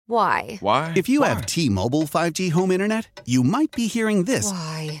Why? Why? If you have T-Mobile 5G home internet, you might be hearing this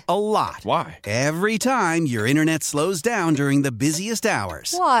Why? a lot. Why? Every time your internet slows down during the busiest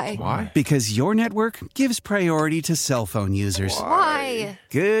hours. Why? Why? Because your network gives priority to cell phone users. Why?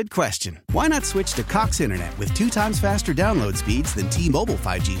 Good question. Why not switch to Cox Internet with 2 times faster download speeds than T-Mobile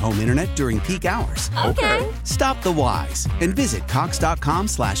 5G home internet during peak hours? Okay. Stop the whys and visit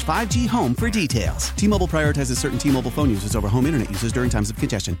cox.com/5G home for details. T-Mobile prioritizes certain T-Mobile phone users over home internet users during times of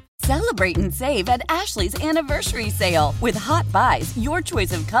congestion. Celebrate and save at Ashley's Anniversary Sale. With Hot Buys, your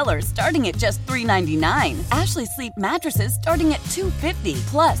choice of colors starting at just $3.99. Ashley Sleep mattresses starting at $2.50.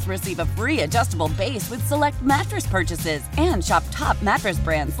 Plus, receive a free adjustable base with select mattress purchases. And shop top mattress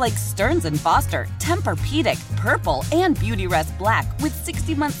brands like Stearns & Foster, Tempur-Pedic, Purple, and Beautyrest Black with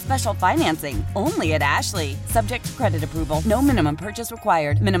 60-month special financing. Only at Ashley. Subject to credit approval. No minimum purchase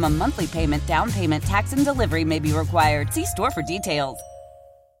required. Minimum monthly payment, down payment, tax, and delivery may be required. See store for details.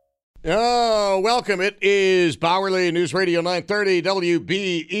 Oh, welcome. It is Bowerly News Radio 930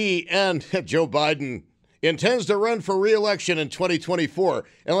 WBEN. Joe Biden intends to run for re-election in 2024.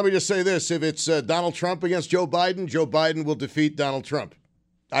 And let me just say this. If it's Donald Trump against Joe Biden will defeat Donald Trump.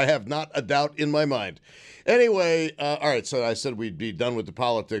 I have not a doubt in my mind. Anyway, all right, so I said we'd be done with the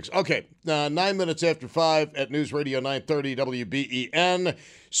politics. Okay, 9 minutes after 5 at News Radio 930 WBEN.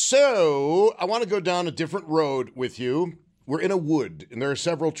 So I want to go down a different road with you. We're in a wood, and there are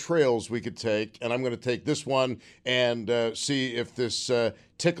several trails we could take, and I'm going to take this one and see if this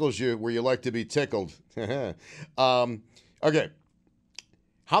tickles you where you like to be tickled. Okay.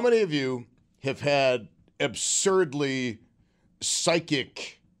 How many of you have had absurdly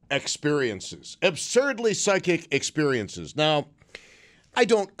psychic experiences? Absurdly psychic experiences. Now, I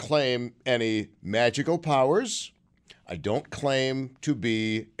don't claim any magical powers. I don't claim to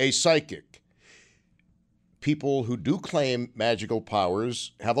be a psychic. People who do claim magical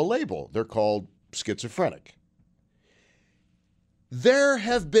powers have a label. They're called schizophrenic. There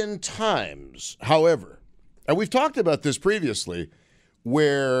have been times, however, and we've talked about this previously,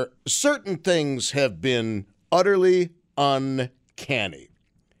 where certain things have been utterly uncanny.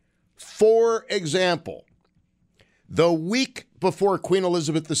 For example, the week before Queen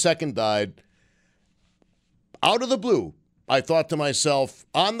Elizabeth II died, out of the blue, I thought to myself,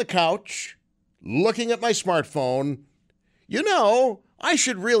 on the couch, looking at my smartphone, I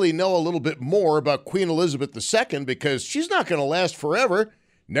should really know a little bit more about Queen Elizabeth II because she's not going to last forever.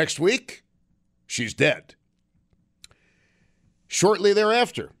 Next week, she's dead. Shortly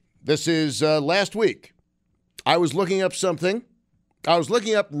thereafter, this is last week, I was looking up something. I was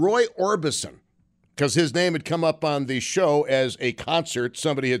looking up Roy Orbison because his name had come up on the show as a concert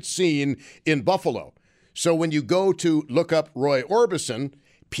somebody had seen in Buffalo. So when you go to look up Roy Orbison,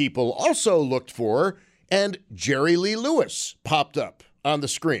 people also looked for, and Jerry Lee Lewis popped up on the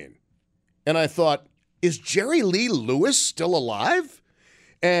screen. And I thought, is Jerry Lee Lewis still alive?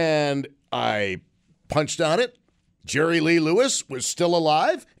 And I punched on it. Jerry Lee Lewis was still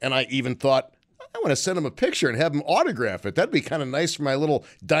alive. And I even thought, I want to send him a picture and have him autograph it. That'd be kind of nice for my little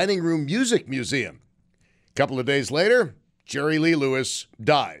dining room music museum. A couple of days later, Jerry Lee Lewis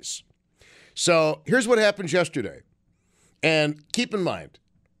dies. So here's what happened yesterday. And keep in mind,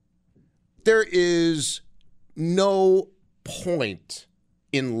 there is no point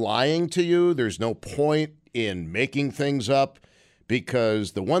in lying to you. There's no point in making things up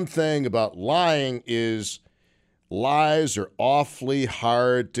because the one thing about lying is lies are awfully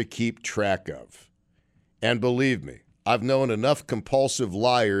hard to keep track of. And believe me, I've known enough compulsive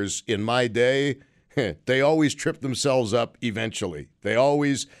liars in my day. They always trip themselves up eventually. They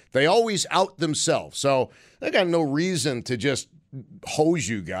always out themselves. So I got no reason to just hose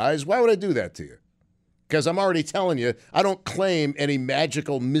you guys. Why would I do that to you? Because I'm already telling you, I don't claim any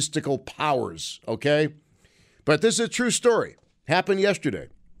magical, mystical powers, okay? But this is a true story. Happened yesterday.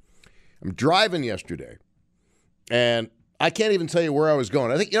 I'm driving yesterday, and I can't even tell you where I was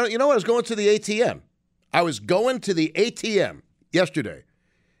going. I think, you know what? I was going to the ATM. I was going to the ATM yesterday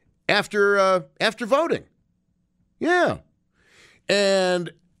after voting. Yeah.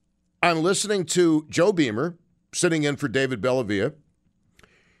 And I'm listening to Joe Beamer, sitting in for David Bellavia,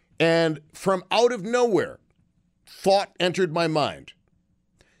 and from out of nowhere, thought entered my mind.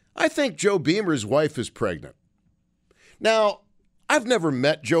 I think Joe Beamer's wife is pregnant. Now, I've never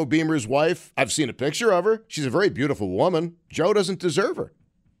met Joe Beamer's wife. I've seen a picture of her. She's a very beautiful woman. Joe doesn't deserve her.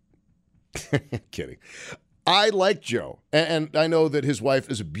 Kidding. I like Joe, and I know that his wife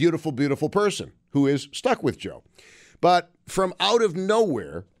is a beautiful, beautiful person who is stuck with Joe. But from out of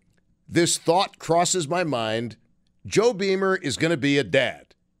nowhere, this thought crosses my mind. Joe Beamer is going to be a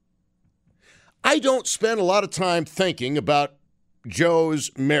dad. I don't spend a lot of time thinking about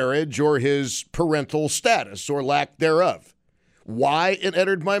Joe's marriage or his parental status or lack thereof. Why it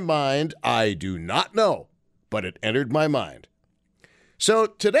entered my mind, I do not know, but it entered my mind. So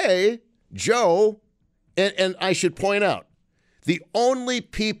today, Joe, and I should point out, the only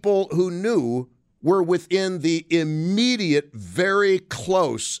people who knew were within the immediate, very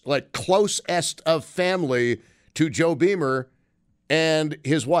close, like closest of family to Joe Beamer and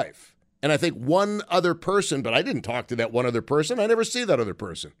his wife. And I think one other person, but I didn't talk to that one other person. I never see that other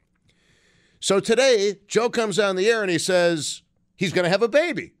person. So today, Joe comes on the air and he says he's going to have a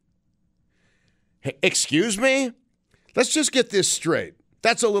baby. Hey, excuse me? Let's just get this straight.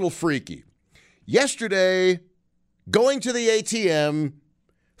 That's a little freaky. Yesterday, going to the ATM,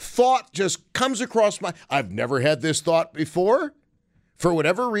 thought just comes across my... I've never had this thought before. For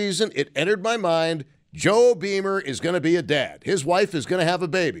whatever reason, it entered my mind, Joe Beamer is going to be a dad. His wife is going to have a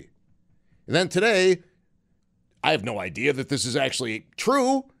baby. And then today, I have no idea that this is actually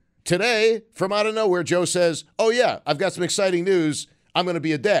true. Today, from out of nowhere, Joe says, oh yeah, I've got some exciting news. I'm going to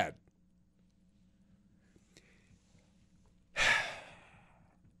be a dad.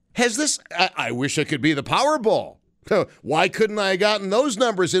 Has this... I wish it could be the Powerball. Why couldn't I have gotten those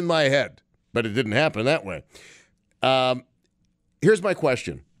numbers in my head? But it didn't happen that way. Here's my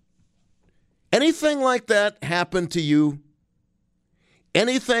question. Anything like that happen to you?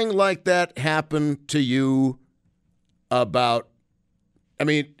 Anything like that happen to you about... I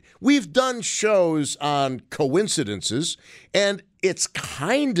mean, we've done shows on coincidences, and it's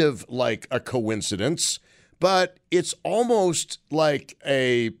kind of like a coincidence, but it's almost like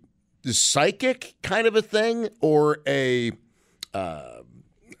a psychic kind of a thing or a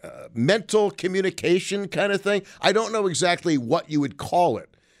mental communication kind of thing. I don't know exactly what you would call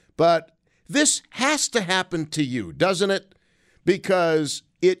it, but this has to happen to you, doesn't it? Because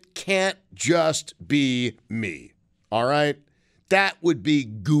it can't just be me, all right? That would be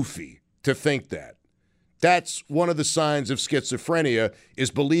goofy to think that. That's one of the signs of schizophrenia,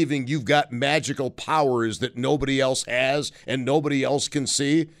 is believing you've got magical powers that nobody else has and nobody else can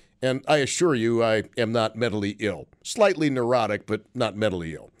see. And I assure you, I am not mentally ill. Slightly neurotic, but not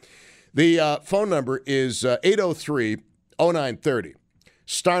mentally ill. The phone number is 803-0930.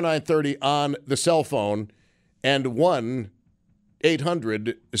 Star 930 on the cell phone and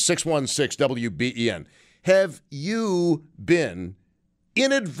 1-800-616-WBEN. Have you been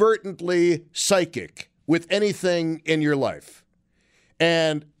inadvertently psychic with anything in your life?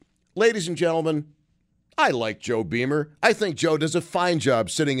 And ladies and gentlemen, I like Joe Beamer. I think Joe does a fine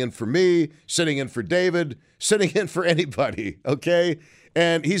job sitting in for me, sitting in for David, sitting in for anybody, okay?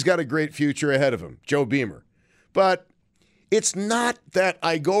 And he's got a great future ahead of him, Joe Beamer. But it's not that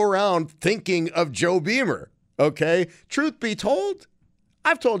I go around thinking of Joe Beamer, okay? Truth be told,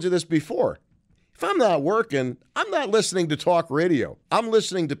 I've told you this before. If I'm not working, I'm not listening to talk radio. I'm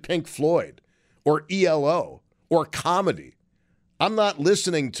listening to Pink Floyd or ELO or comedy. I'm not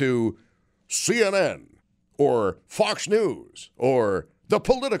listening to CNN or Fox News or the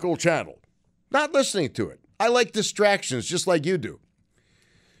political channel. Not listening to it. I like distractions just like you do.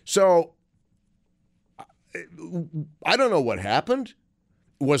 So I don't know what happened.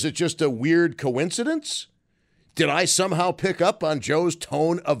 Was it just a weird coincidence? Did I somehow pick up on Joe's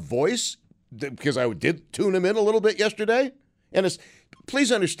tone of voice? Because I did tune him in a little bit yesterday. And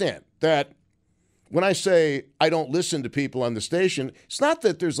please understand that when I say I don't listen to people on the station, it's not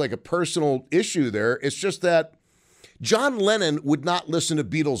that there's like a personal issue there. It's just that John Lennon would not listen to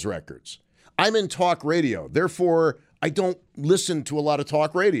Beatles records. I'm in talk radio. Therefore, I don't listen to a lot of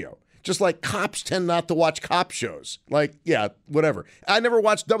talk radio. Just like cops tend not to watch cop shows. Like, yeah, whatever. I never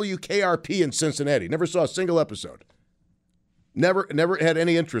watched WKRP in Cincinnati. Never saw a single episode. Never had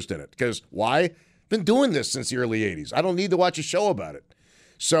any interest in it. Because why? Been doing this since the early 80s. I don't need to watch a show about it.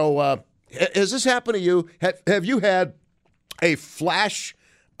 So, has this happened to you? Have you had a flash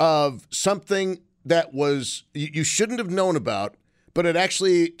of something that was you shouldn't have known about, but it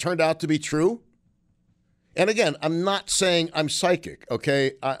actually turned out to be true? And again, I'm not saying I'm psychic,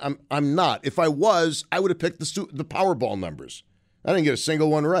 okay? I'm not. If I was, I would have picked the Powerball numbers. I didn't get a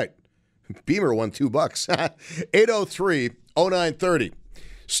single one right. Beamer won $2. 803-0930.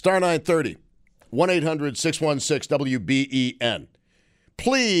 Star 930. 1-800-616-WBEN.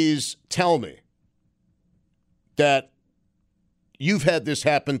 Please tell me that you've had this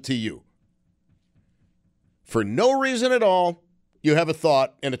happen to you. For no reason at all, you have a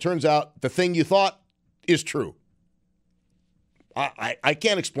thought, and it turns out the thing you thought is true. I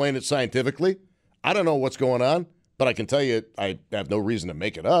can't explain it scientifically. I don't know what's going on, but I can tell you I have no reason to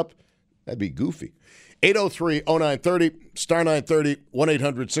make it up. That'd be goofy. 803-0930, star 930,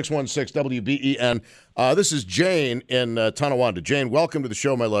 1-800-616-WBEN. This is Jane in Tonawanda. Jane, welcome to the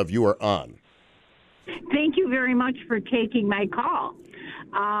show, my love. You are on. Thank you very much for taking my call.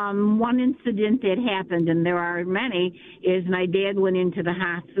 One incident that happened, and there are many, is my dad went into the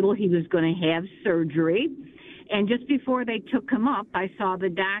hospital. He was going to have surgery. And just before they took him up, I saw the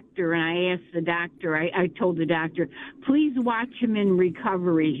doctor, and I asked the doctor, I told the doctor, please watch him in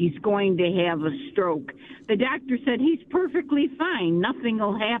recovery. He's going to have a stroke. The doctor said, he's perfectly fine. Nothing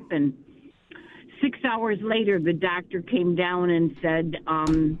will happen. 6 hours later, the doctor came down and said,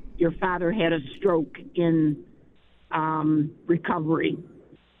 your father had a stroke in recovery.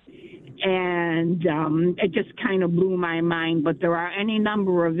 And it just kind of blew my mind. But there are any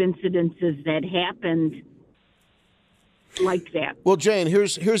number of incidences that happened like that. Well, Jane,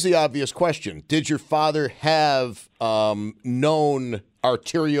 here's the obvious question. Did your father have known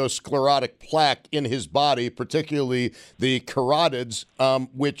arteriosclerotic plaque in his body, particularly the carotids,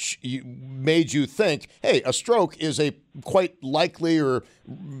 which made you think, hey, a stroke is a quite likely or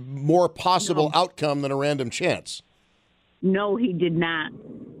more possible outcome than a random chance? No, he did not.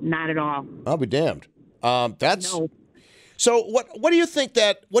 Not at all. I'll be damned. That's No. So what do you think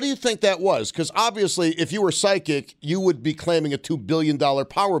that was? Because obviously, if you were psychic, you would be claiming a $2 billion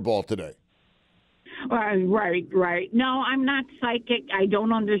Powerball today. Right. No, I'm not psychic. I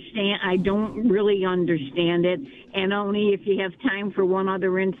don't understand. I don't really understand it. And only if you have time for one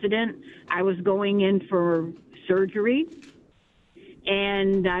other incident, I was going in for surgery.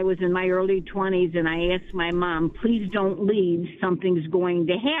 And I was in my early 20s, and I asked my mom, please don't leave. Something's going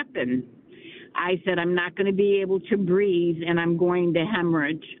to happen. I said, I'm not going to be able to breathe, and I'm going to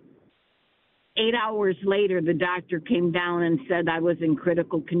hemorrhage. 8 hours later, the doctor came down and said I was in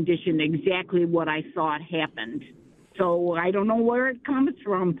critical condition, exactly what I thought happened. So I don't know where it comes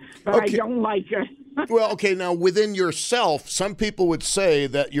from, but okay. I don't like it. Well, okay, now within yourself, some people would say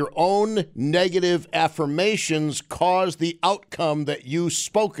that your own negative affirmations caused the outcome that you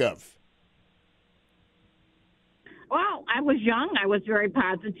spoke of. Well, I was young. I was very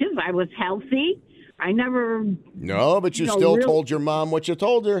positive. I was healthy. I never... No, but you still told your mom what you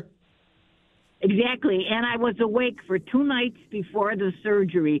told her. Exactly. And I was awake for 2 nights before the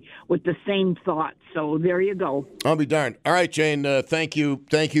surgery with the same thought. So there you go. I'll be darned. All right, Jane, thank you.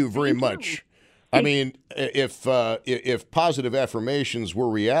 Thank you very much. I mean, if positive affirmations were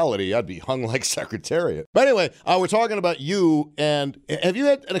reality, I'd be hung like Secretariat. But anyway, we're talking about you. And have you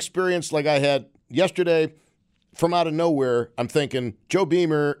had an experience like I had yesterday? From out of nowhere, I'm thinking, Joe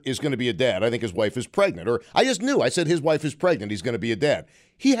Beamer is going to be a dad. I think his wife is pregnant. Or I just knew. I said his wife is pregnant. He's going to be a dad.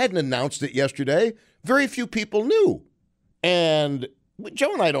 He hadn't announced it yesterday. Very few people knew. And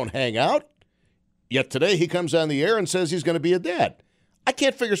Joe and I don't hang out. Yet today he comes on the air and says he's going to be a dad. I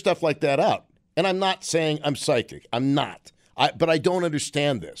can't figure stuff like that out. And I'm not saying I'm psychic. I'm not. But I don't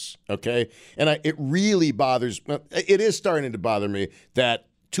understand this, okay? And it really bothers – it is starting to bother me that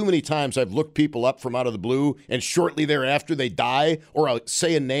too many times I've looked people up from out of the blue and shortly thereafter they die, or I'll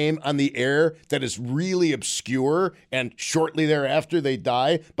say a name on the air that is really obscure and shortly thereafter they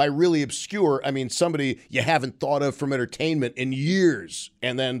die. By really obscure, I mean somebody you haven't thought of from entertainment in years,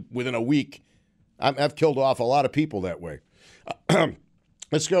 and then within a week, I've killed off a lot of people that way.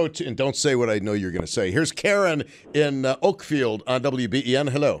 Let's go to, and don't say what I know you're going to say. Here's Karen in Oakfield on WBEN.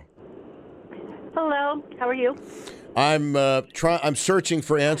 Hello. Hello. How are you? I'm searching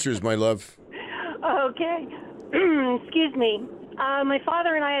for answers, my love. Okay. Excuse me. My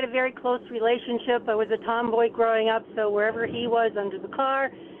father and I had a very close relationship. I was a tomboy growing up, so wherever he was under the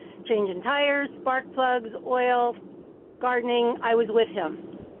car, changing tires, spark plugs, oil, gardening, I was with him.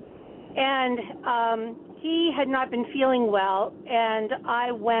 And he had not been feeling well, and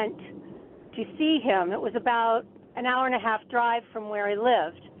I went to see him. It was about an hour and a half drive from where I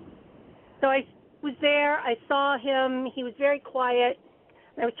lived. So I was there. I saw him. He was very quiet.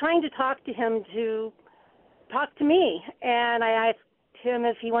 I was trying to talk to him to talk to me, and I asked him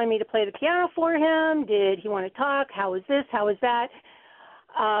if he wanted me to play the piano for him. Did he want to talk? How was this? How was that?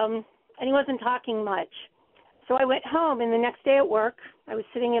 And he wasn't talking much. So I went home, and the next day at work, I was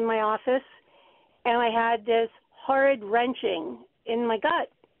sitting in my office, and I had this horrid wrenching in my gut.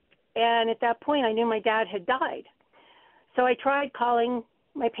 And at that point, I knew my dad had died. So I tried calling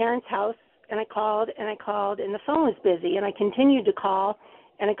my parents' house, and I called, and the phone was busy. And I continued to call,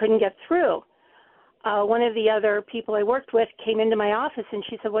 and I couldn't get through. One of the other people I worked with came into my office, and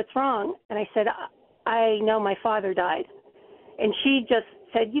she said, "What's wrong?" And I said, "I know my father died." And she just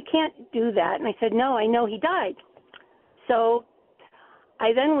said, "You can't do that." And I said, "No, I know he died." So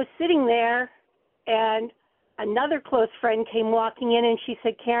I then was sitting there, and another close friend came walking in, and she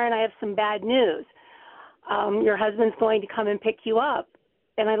said, "Karen, I have some bad news. your husband's going to come and pick you up.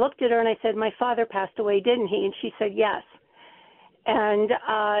 And I looked at her and I said, my father passed away, didn't he? And she said, yes. And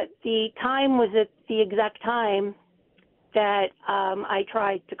the time was at the exact time that I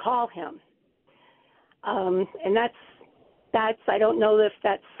tried to call him. And that's, I don't know if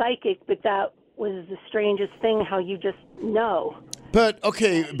that's psychic, but that was the strangest thing, how you just know. But,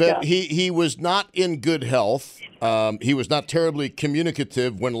 okay, but he was not in good health. He was not terribly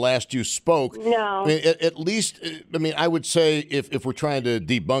communicative when last you spoke. No. I mean, at least, I mean, I would say if we're trying to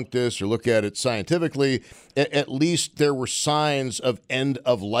debunk this or look at it scientifically, at least there were signs of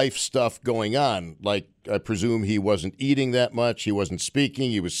end-of-life stuff going on. Like, I presume he wasn't eating that much, he wasn't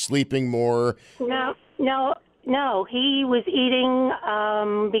speaking, he was sleeping more. No, he was eating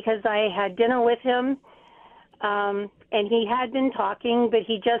because I had dinner with him. And he had been talking, but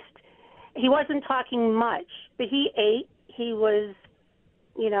he wasn't talking much. But he ate. He was,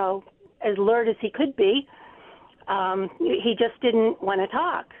 as alert as he could be. He just didn't want to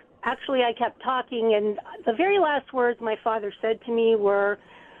talk. Actually, I kept talking, and the very last words my father said to me were,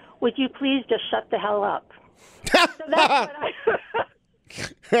 "Would you please just shut the hell up?" So that's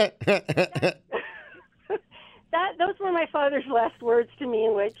what those were my father's last words to me,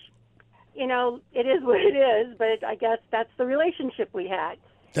 which, it is what it is, but I guess that's the relationship we had.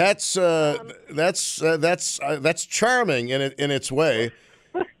 That's charming in its way.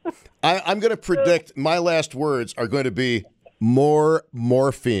 I'm going to predict my last words are going to be more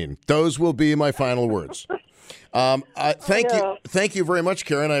morphine. Those will be my final words. Thank you very much,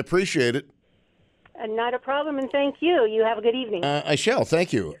 Karen. I appreciate it. And not a problem, and thank you. You have a good evening. I shall.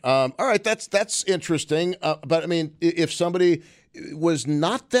 Thank you. All right, that's interesting. But I mean, if somebody was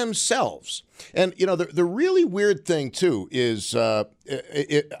not themselves, and the really weird thing too is how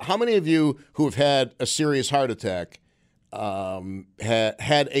many of you who have had a serious heart attack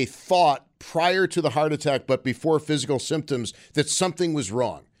had a thought prior to the heart attack, but before physical symptoms, that something was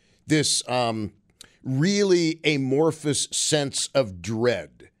wrong? This really amorphous sense of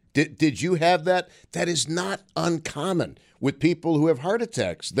dread. Did you have that? That is not uncommon with people who have heart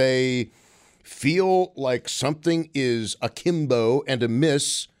attacks. They feel like something is akimbo and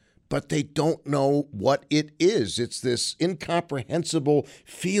amiss, but they don't know what it is. It's this incomprehensible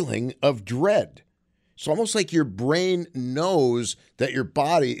feeling of dread. It's almost like your brain knows that your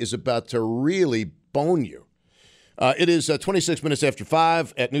body is about to really bone you. It is 26 minutes after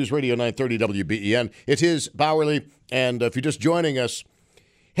 5 at News Radio 930 WBEN. It is Bauerle, and if you're just joining us,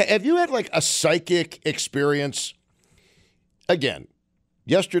 have you had like a psychic experience? Again,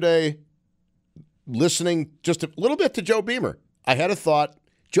 yesterday, listening just a little bit to Joe Beamer, I had a thought.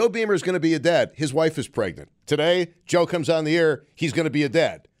 Joe Beamer is going to be a dad. His wife is pregnant. Today, Joe comes on the air. He's going to be a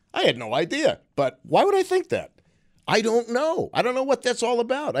dad. I had no idea. But why would I think that? I don't know. I don't know what that's all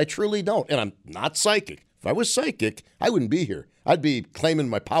about. I truly don't. And I'm not psychic. If I was psychic, I wouldn't be here. I'd be claiming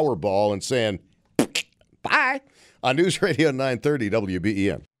my Powerball and saying, bye, on News Radio 930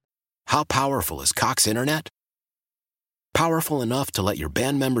 WBEN. How powerful is Cox Internet? Powerful enough to let your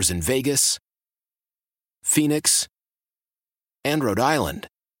band members in Vegas, Phoenix, and Rhode Island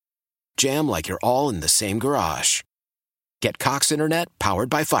jam like you're all in the same garage. Get Cox Internet powered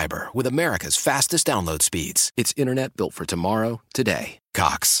by fiber with America's fastest download speeds. It's internet built for tomorrow, today.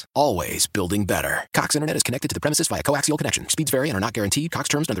 Cox, always building better. Cox Internet is connected to the premises via coaxial connection. Speeds vary and are not guaranteed. Cox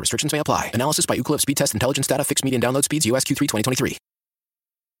terms and other restrictions may apply. Analysis by Ookla Speed Test Intelligence Data. Fixed median download speeds. US Q3 2023.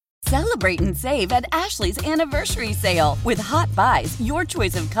 Celebrate and save at Ashley's Anniversary Sale. With Hot Buys, your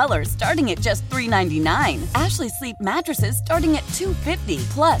choice of colors starting at just $3.99. Ashley Sleep mattresses starting at $2.50.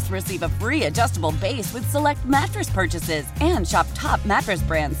 Plus, receive a free adjustable base with select mattress purchases. And shop top mattress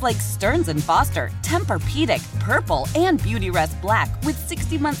brands like Stearns & Foster, Tempur-Pedic, Purple, and Beautyrest Black with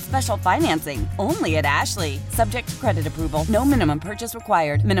 60-month special financing. Only at Ashley. Subject to credit approval. No minimum purchase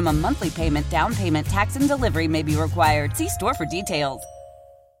required. Minimum monthly payment, down payment, tax, and delivery may be required. See store for details.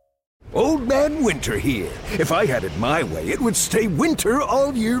 Old Man Winter here. If I had it my way, it would stay winter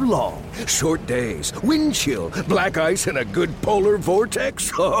all year long. Short days, wind chill, black ice, and a good polar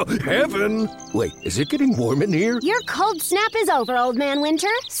vortex. Oh, heaven! Wait, is it getting warm in here? Your cold snap is over, Old Man Winter.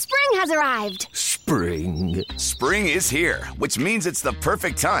 Spring has arrived. Spring. Spring is here, which means it's the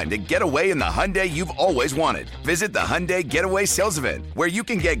perfect time to get away in the Hyundai you've always wanted. Visit the Hyundai Getaway Sales Event, where you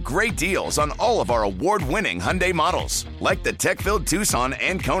can get great deals on all of our award-winning Hyundai models, like the tech-filled Tucson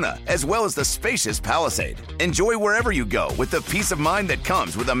and Kona, as well as the spacious Palisade. Enjoy wherever you go with the peace of mind that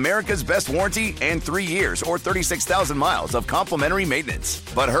comes with America's best warranty and 3 years or 36,000 miles of complimentary maintenance.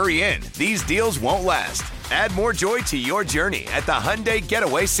 But hurry in, these deals won't last. Add more joy to your journey at the Hyundai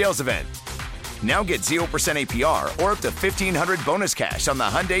Getaway Sales Event. Now get 0% APR or up to $1,500 bonus cash on the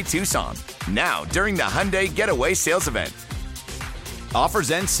Hyundai Tucson. Now, during the Hyundai Getaway Sales Event. Offers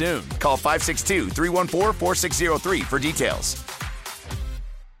end soon. Call 562-314-4603 for details.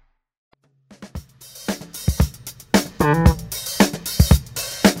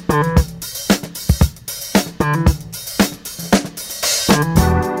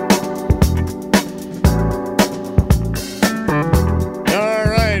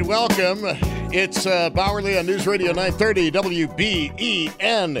 Welcome. It's Bowerly on News Radio 930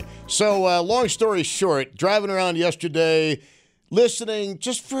 WBEN. So, long story short, driving around yesterday, listening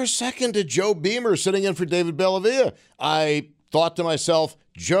just for a second to Joe Beamer sitting in for David Bellavia. I thought to myself,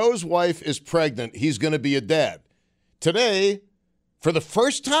 Joe's wife is pregnant. He's going to be a dad. Today, for the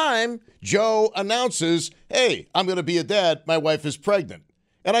first time, Joe announces, hey, I'm going to be a dad. My wife is pregnant.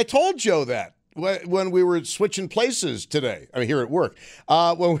 And I told Joe that when we were switching places today. I mean, here at work.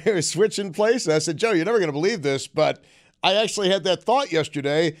 When we were switching places, I said, Joe, you're never going to believe this, but I actually had that thought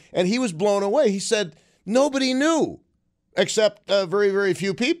yesterday, and he was blown away. He said, nobody knew except very, very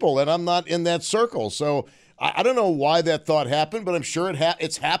few people, and I'm not in that circle. So I don't know why that thought happened, but I'm sure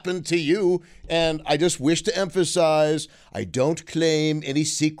it's happened to you. And I just wish to emphasize, I don't claim any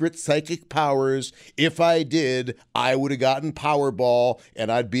secret psychic powers. If I did, I would have gotten Powerball,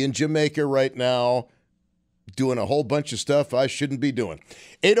 and I'd be in Jamaica right now doing a whole bunch of stuff I shouldn't be doing.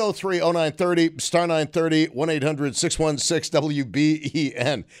 803-0930, star 930,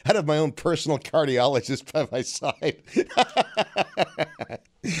 1-800-616-WBEN. I'd have my own personal cardiologist by my side.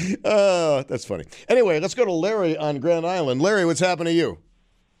 Oh, that's funny. Anyway, let's go to Larry on Grand Island. Larry, what's happened to you?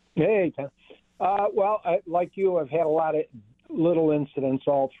 Hey, Tom. Like you, I've had a lot of little incidents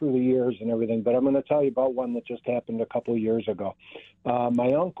all through the years and everything, but I'm going to tell you about one that just happened a couple of years ago.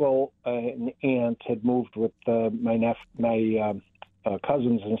 My uncle and aunt had moved with my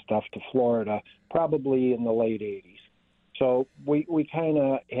cousins and stuff to Florida, probably in the late 80s. So we kind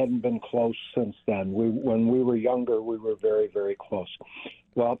of hadn't been close since then. When we were younger, we were very, very close.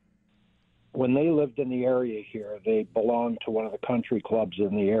 Well, when they lived in the area here, they belonged to one of the country clubs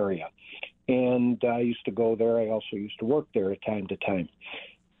in the area. And I used to go there. I also used to work there time to time.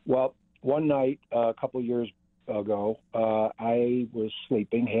 Well, one night, a couple of years ago, I was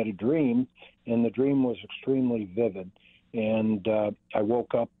sleeping, had a dream, and the dream was extremely vivid. And I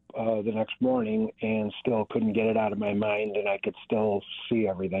woke up the next morning and still couldn't get it out of my mind, and I could still see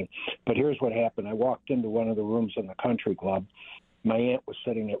everything. But here's what happened. I walked into one of the rooms in the country club. My aunt was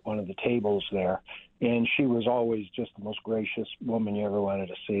sitting at one of the tables there, and she was always just the most gracious woman you ever wanted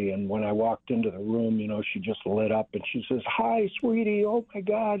to see. And when I walked into the room, she just lit up, and she says, "Hi, sweetie. Oh, my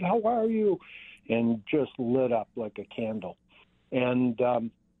God, how are you?" And just lit up like a candle. And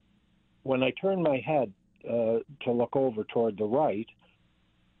when I turned my head to look over toward the right,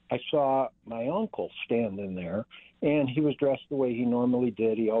 I saw my uncle standing there, and he was dressed the way he normally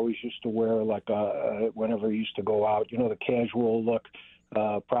did. He always used to wear, whenever he used to go out, the casual look,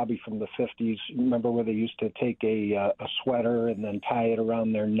 probably from the 50s. Remember where they used to take a sweater and then tie it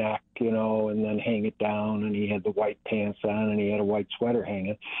around their neck, and then hang it down, and he had the white pants on, and he had a white sweater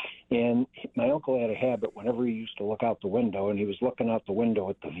hanging. And my uncle had a habit, whenever he used to look out the window, and he was looking out the window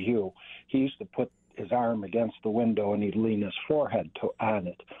at the view, he used to put his arm against the window, and he'd lean his forehead on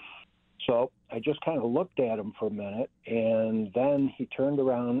it. So I just kind of looked at him for a minute, and then he turned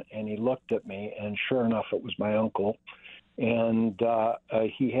around and he looked at me, and sure enough, it was my uncle. And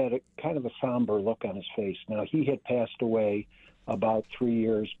he had kind of a somber look on his face. Now, he had passed away about 3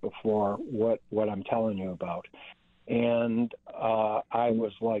 years before what I'm telling you about. And I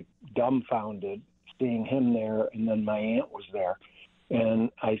was like dumbfounded seeing him there, and then my aunt was there. And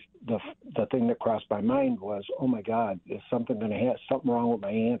the thing that crossed my mind was, oh my God, is something going to something wrong with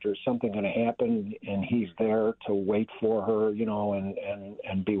my aunt, or something going to happen? And he's there to wait for her,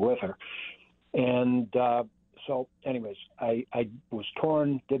 and be with her. And so, anyways, I was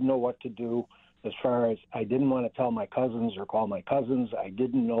torn, didn't know what to do. As far as I didn't want to tell my cousins or call my cousins, I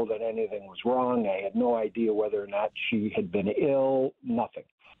didn't know that anything was wrong. I had no idea whether or not she had been ill, nothing.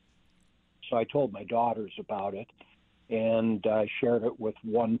 So I told my daughters about it. And I shared it with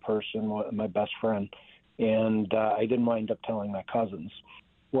one person, my best friend, and I didn't wind up telling my cousins.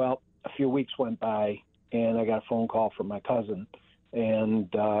 Well, a few weeks went by, and I got a phone call from my cousin,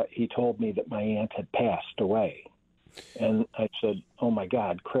 and he told me that my aunt had passed away. And I said, "Oh my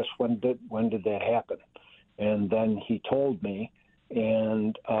God, Chris, when did that happen?" And then he told me,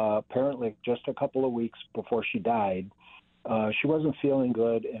 and apparently just a couple of weeks before she died, she wasn't feeling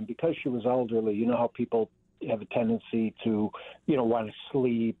good, and because she was elderly, you know how people have a tendency to, want to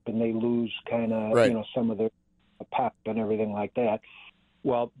sleep, and they lose kind of, right. Some of their pep and everything like that.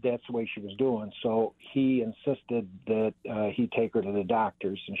 Well, that's the way she was doing. So he insisted that he take her to the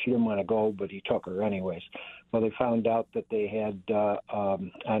doctors, and she didn't want to go, but he took her anyways. Well, they found out that they had,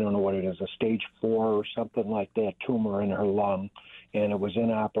 I don't know what it is, a stage 4 or something like that, tumor in her lung, and it was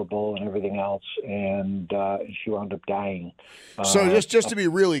inoperable and everything else, and she wound up dying. So just to be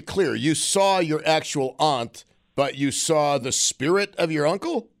really clear, you saw your actual aunt, but you saw the spirit of your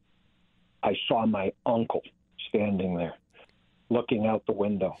uncle? I saw my uncle standing there, looking out the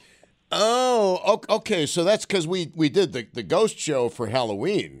window. Oh, okay. So that's because we did the ghost show for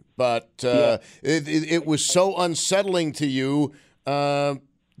Halloween, but it was so unsettling to you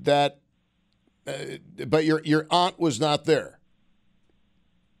that, but your aunt was not there.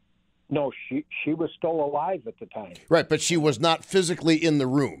 No, she was still alive at the time. Right, but she was not physically in the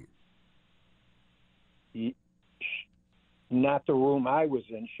room. Not the room I was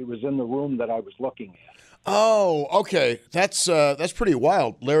in. She was in the room that I was looking at. Oh, okay. That's pretty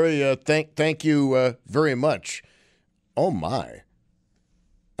wild, Larry. Thank you very much. Oh my.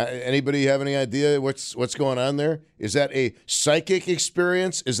 Anybody have any idea what's going on there? Is that a psychic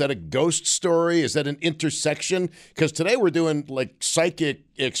experience? Is that a ghost story? Is that an intersection? Because today we're doing like psychic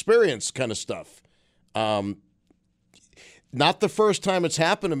experience kind of stuff. Not the first time it's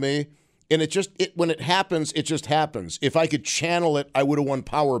happened to me. And when it happens, it just happens. If I could channel it, I would have won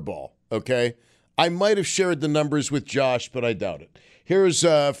Powerball, okay? I might have shared the numbers with Josh, but I doubt it. Here's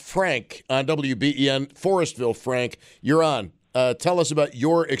Frank on WBEN, Forestville. Frank, you're on. Tell us about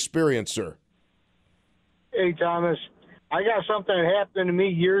your experience, sir. Hey, Thomas. I got something that happened to me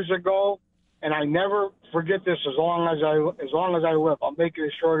years ago, and I never forget this as long as I live. I'll make it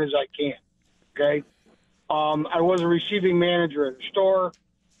as short as I can, okay? I was a receiving manager at a store.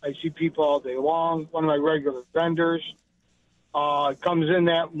 I see people all day long. One of my regular vendors comes in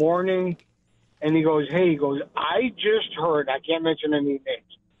that morning, and he goes, I just heard, I can't mention any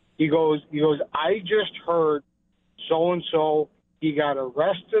names. He goes, I just heard so-and-so, he got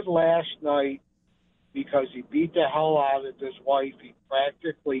arrested last night because he beat the hell out of his wife. He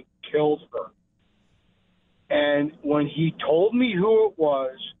practically killed her. And when he told me who it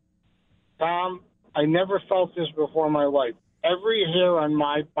was, Tom, I never felt this before in my life. Every hair on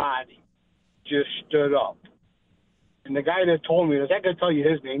my body just stood up. And the guy that told me this, I can tell you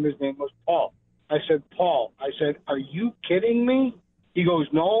his name was Paul. I said, Paul, are you kidding me? He goes,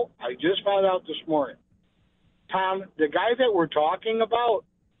 no, I just found out this morning. Tom, the guy that we're talking about,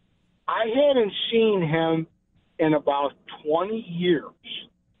 I hadn't seen him in about 20 years.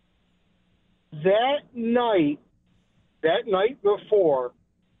 That night before,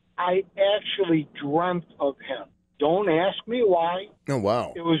 I actually dreamt of him. Don't ask me why. Oh,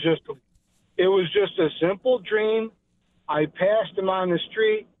 wow. It was just a simple dream. I passed him on the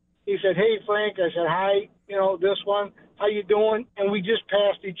street. He said, hey, Frank. I said, hi, this one. How you doing? And we just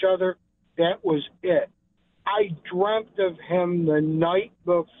passed each other. That was it. I dreamt of him the night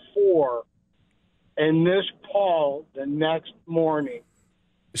before, and this Paul the next morning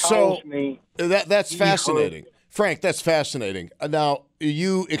tells me. That's fascinating. Frank, that's fascinating. Now,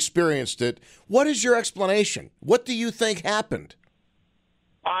 you experienced it. What is your explanation? What do you think happened?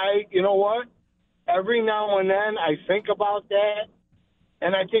 You know what? Every now and then I think about that,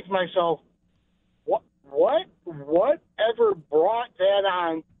 and I think to myself, whatever brought that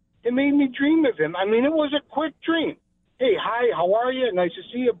on? It made me dream of him. I mean, it was a quick dream. Hey, hi, how are you? Nice to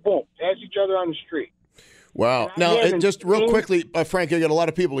see you. Boom. Pass each other on the street. Wow. Now, just real quickly, Frank, I got a lot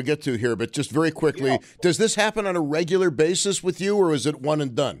of people to get to here, but just very quickly, does this happen on a regular basis with you, or is it one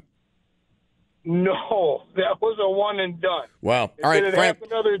and done? No, that was a one and done. Wow. All right, Frank.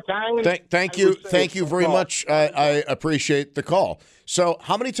 Another time, thank you very much. I appreciate the call. So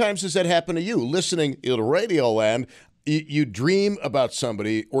how many times has that happened to you? Listening to Radio Land, you dream about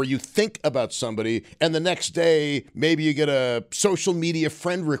somebody or you think about somebody, and the next day maybe you get a social media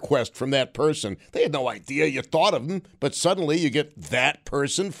friend request from that person. They had no idea you thought of them, but suddenly you get that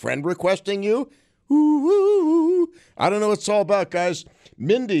person friend requesting you. Ooh, I don't know what it's all about, guys.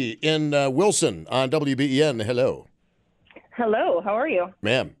 Mindy in Wilson on WBEN. Hello. Hello. How are you?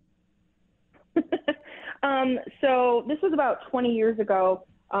 Ma'am. So this was about 20 years ago.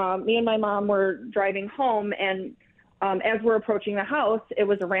 Me and my mom were driving home, and as we're approaching the house, it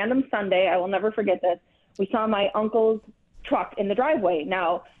was a random Sunday. I will never forget this. We saw my uncle's truck in the driveway.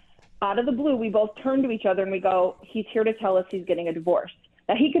 Now, out of the blue, we both turned to each other and we go, he's here to tell us he's getting a divorce.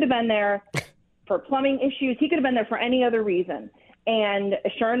 Now, he could have been there for plumbing issues. He could have been there for any other reason. And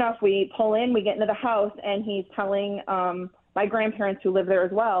sure enough, we pull in, we get into the house, and he's telling my grandparents who live there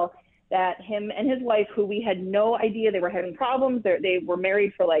as well that him and his wife, who we had no idea they were having problems, they were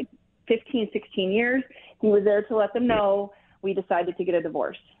married for like 15, 16 years. He was there to let them know we decided to get a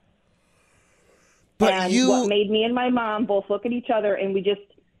divorce. But and what made me and my mom both look at each other, and we just,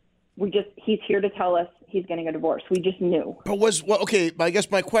 he's here to tell us he's getting a divorce. We just knew. But okay, I guess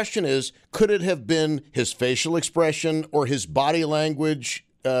my question is, could it have been his facial expression or his body language?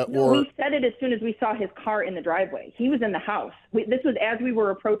 No, we said it as soon as we saw his car in the driveway. He was in the house. This was as we were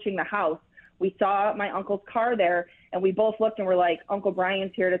approaching the house. We saw my uncle's car there, and we both looked and were like, Uncle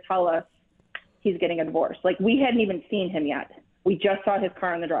Brian's here to tell us he's getting a divorce. Like, we hadn't even seen him yet. We just saw his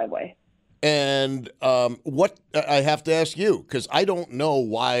car in the driveway. And what I have to ask you, because I don't know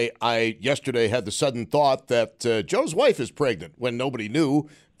why I yesterday had the sudden thought that Joe's wife is pregnant when nobody knew.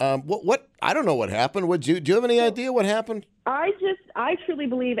 What? I don't know what happened. Do you have any idea what happened? I truly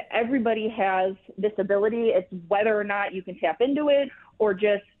believe everybody has this ability. It's whether or not you can tap into it, or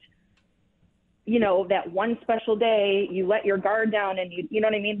just, that one special day you let your guard down and you know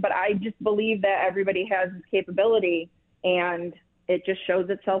what I mean? But I just believe that everybody has this capability, and it just shows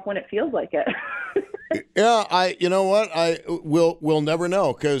itself when it feels like it. Yeah, you know what? We'll never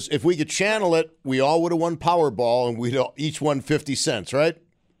know, because if we could channel it, we all would have won Powerball, and we'd each won 50 cents, right?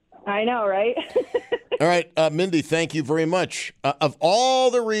 I know, right? All right, Mindy, thank you very much. Of all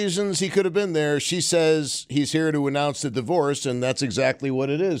the reasons he could have been there, she says he's here to announce the divorce, and that's exactly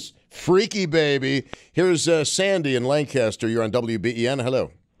what it is. Freaky baby. Here's Sandy in Lancaster. You're on WBEN.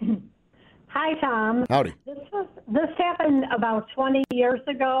 Hello. Hi, Tom. Howdy. This happened about 20 years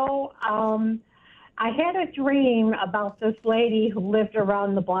ago. I had a dream about this lady who lived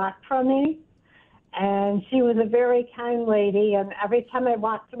around the block from me. And she was a very kind lady, and every time I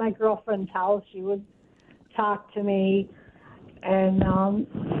walked to my girlfriend's house, she would talk to me. And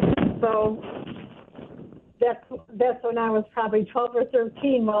so that's when I was probably 12 or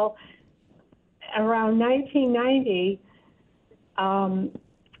 13. Well, around 1990, I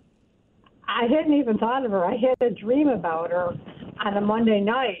hadn't even thought of her. I had a dream about her on a Monday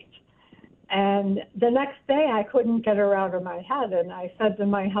night. And the next day, I couldn't get her out of my head. And I said to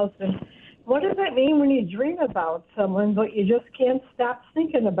my husband, what does it mean when you dream about someone, but you just can't stop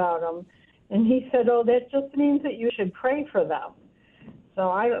thinking about them? And he said, oh, that just means that you should pray for them. So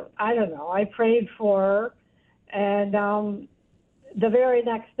I don't know. I prayed for her. And the very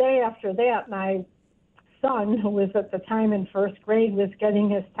next day after that, my son, who was at the time in first grade, was getting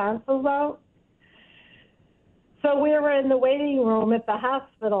his tonsils out. So we were in the waiting room at the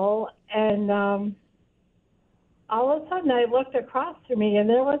hospital, and all of a sudden I looked across from me, and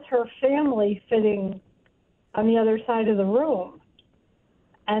there was her family sitting on the other side of the room.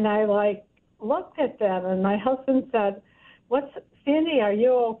 And I, looked at them, and my husband said, Sandy, are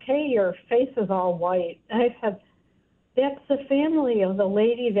you okay? Your face is all white. And I said, that's the family of the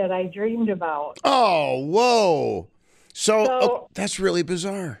lady that I dreamed about. Oh, whoa. So that's really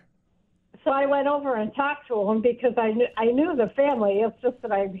bizarre. So I went over and talked to him because I knew the family. It's just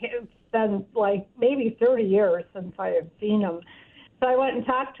that it's been maybe 30 years since I had seen him. So I went and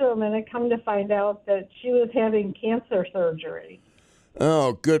talked to him, and I come to find out that she was having cancer surgery.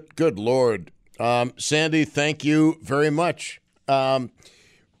 Oh, good Lord. Sandy, thank you very much.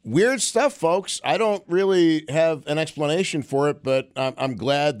 Weird stuff, folks. I don't really have an explanation for it, but I'm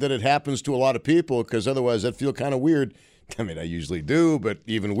glad that it happens to a lot of people, because otherwise I'd feel kind of weird. I mean, I usually do, but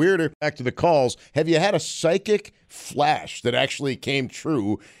even weirder. Back to the calls. Have you had a psychic flash that actually came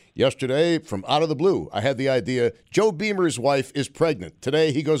true? Yesterday, from out of the blue, I had the idea, Joe Beamer's wife is pregnant.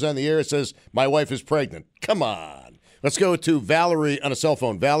 Today, he goes on the air and says, my wife is pregnant. Come on. Let's go to Valerie on a cell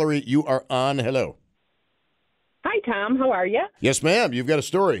phone. Valerie, you are on. Hello. Hi, Tom. How are you? Yes, ma'am. You've got a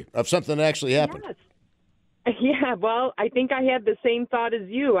story of something that actually happened. Yes. Yeah, well, I think I had the same thought as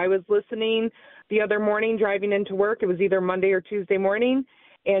you. I was listening the other morning driving into work. It was either Monday or Tuesday morning,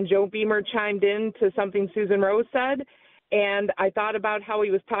 and Joe Beamer chimed in to something Susan Rose said, and I thought about how he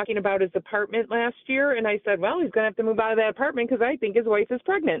was talking about his apartment last year, and I said, well, he's going to have to move out of that apartment because I think his wife is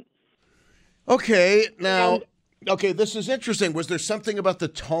pregnant. Okay, now, this is interesting. Was there something about the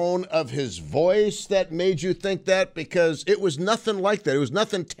tone of his voice that made you think that? Because it was nothing like that. It was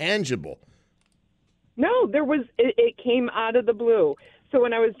nothing tangible. No, it came out of the blue. So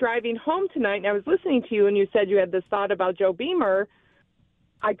when I was driving home tonight and I was listening to you and you said you had this thought about Joe Beamer,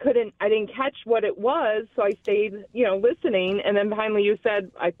 I didn't catch what it was, so I stayed, listening. And then finally you said,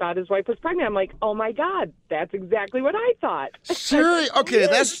 I thought his wife was pregnant. I'm like, oh my God, that's exactly what I thought. Seriously?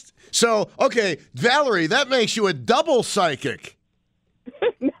 Okay, Valerie, that makes you a double psychic.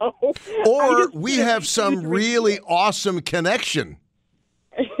 No. Or we have some really awesome connection.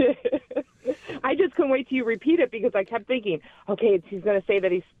 I just couldn't wait till you repeat it because I kept thinking, okay, he's going to say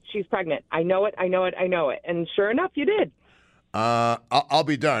that she's pregnant. I know it. And sure enough, you did. I'll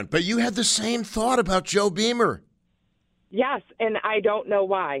be darned. But you had the same thought about Joe Beamer. Yes, and I don't know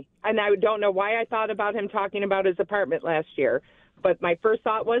why. And I don't know why I thought about him talking about his apartment last year. But my first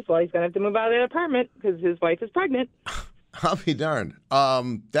thought was, well, he's going to have to move out of that apartment because his wife is pregnant. I'll be darned.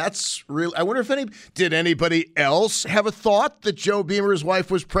 That's real. I wonder if did anybody else have a thought that Joe Beamer's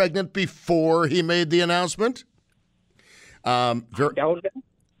wife was pregnant before he made the announcement?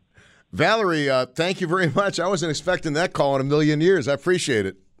 Valerie, thank you very much. I wasn't expecting that call in a million years. I appreciate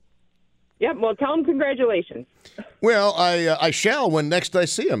it. Yep. Well, tell him congratulations. Well, I shall when next I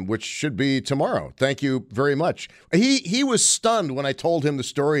see him, which should be tomorrow. Thank you very much. He was stunned when I told him the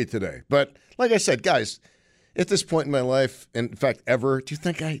story today. But like I said, guys, at this point in my life, in fact, ever, do you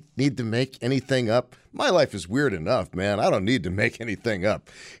think I need to make anything up? My life is weird enough, man. I don't need to make anything up.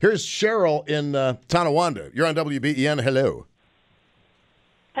 Here's Cheryl in Tonawanda. You're on WBEN. Hello.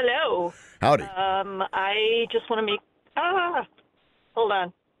 Hello. Howdy. I just want to make... hold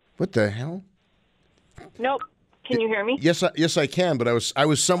on. What the hell? Nope. Can you hear me? Yes, I can, but I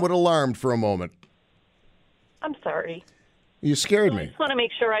was somewhat alarmed for a moment. I'm sorry. You scared me. I just want to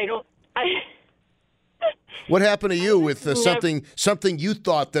make sure I don't... What happened to you with something you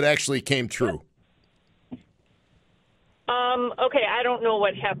thought that actually came true? Okay, I don't know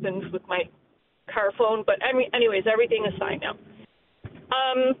what happened with my car phone, but anyways, everything is fine now.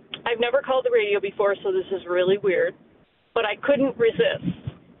 I've never called the radio before, so this is really weird, but I couldn't resist.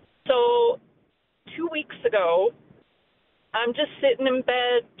 So 2 weeks ago, I'm just sitting in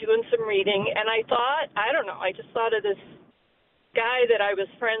bed doing some reading, and I just thought of this guy that I was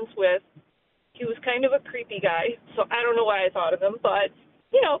friends with. He was kind of a creepy guy, so I don't know why I thought of him, but,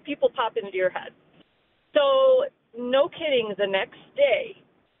 people pop into your head. So, no kidding, the next day,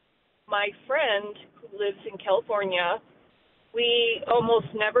 my friend who lives in California, we almost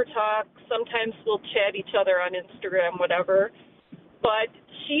never talk. Sometimes we'll chat each other on Instagram, whatever. But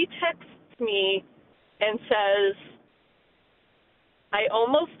she texts me and says, I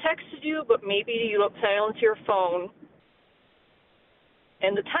almost texted you, but maybe you silenced your phone.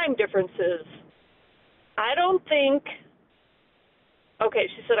 And the time difference is, I don't think... Okay,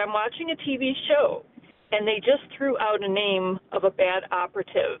 she said, I'm watching a TV show, and they just threw out a name of a bad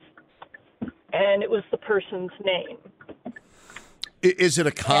operative, and it was the person's name. Is it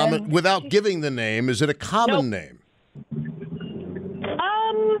a common, without giving the name, is it a common name?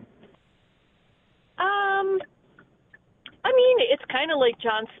 It's kind of like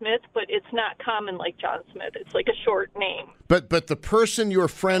John Smith, but it's not common like John Smith. It's like a short name. But the person your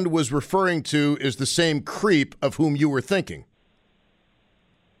friend was referring to is the same creep of whom you were thinking.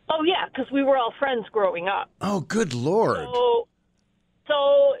 Oh, yeah, because we were all friends growing up. Oh, good Lord.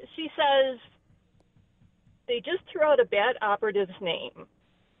 So she says, they just threw out a bad operative's name,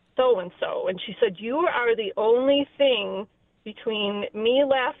 so-and-so. And she said, you are the only thing between me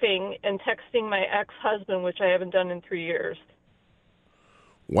laughing and texting my ex-husband, which I haven't done in 3 years.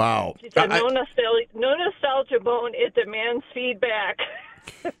 Wow. She said, no nostalgia bone, it demands feedback.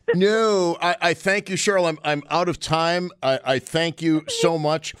 No, I thank you, Cheryl. I'm out of time. I thank you so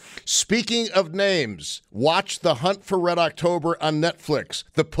much. Speaking of names, watch The Hunt for Red October on Netflix.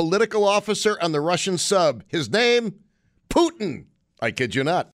 The political officer on the Russian sub, his name, Putin. I kid you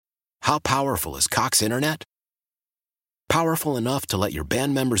not. How powerful is Cox Internet? Powerful enough to let your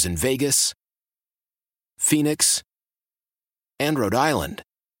band members in Vegas, Phoenix, and Rhode Island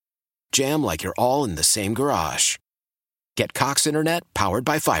jam like you're all in the same garage. Get Cox Internet powered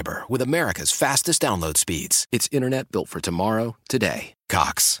by fiber with America's fastest download speeds. It's internet built for tomorrow, today.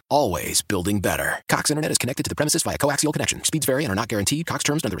 Cox, always building better. Cox Internet is connected to the premises via coaxial connection. Speeds vary and are not guaranteed. Cox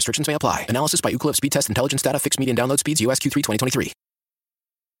terms and other restrictions may apply. Analysis by Ookla Speed Test Intelligence Data. Fixed median download speeds. US Q3 2023.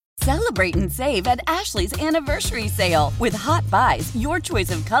 Celebrate and save at Ashley's Anniversary Sale. With Hot Buys, your choice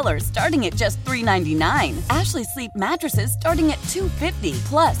of colors starting at just $3.99. Ashley Sleep mattresses starting at $2.50.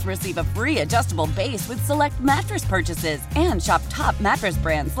 Plus, receive a free adjustable base with select mattress purchases. And shop top mattress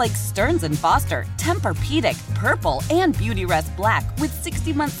brands like Stearns & Foster, Tempur-Pedic, Purple, and Beautyrest Black with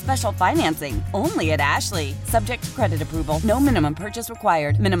 60-month special financing. Only at Ashley. Subject to credit approval. No minimum purchase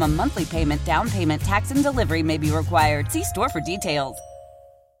required. Minimum monthly payment, down payment, tax, and delivery may be required. See store for details.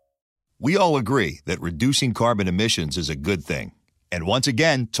 We all agree that reducing carbon emissions is a good thing. And once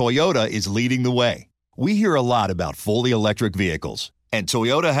again, Toyota is leading the way. We hear a lot about fully electric vehicles, and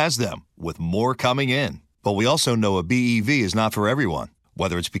Toyota has them, with more coming in. But we also know a BEV is not for everyone,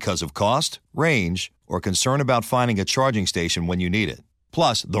 whether it's because of cost, range, or concern about finding a charging station when you need it.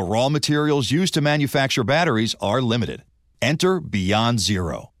 Plus, the raw materials used to manufacture batteries are limited. Enter Beyond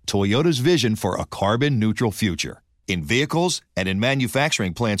Zero, Toyota's vision for a carbon-neutral future. In vehicles and in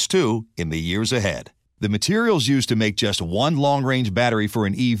manufacturing plants, too, in the years ahead. The materials used to make just one long-range battery for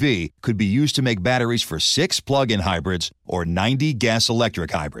an EV could be used to make batteries for 6 plug-in hybrids or 90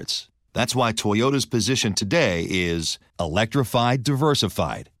 gas-electric hybrids. That's why Toyota's position today is electrified,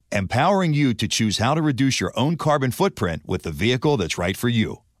 diversified, empowering you to choose how to reduce your own carbon footprint with the vehicle that's right for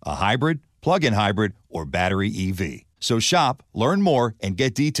you, a hybrid, plug-in hybrid, or battery EV. So shop, learn more, and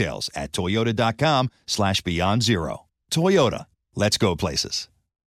get details at toyota.com/beyond zero. Toyota, let's go places.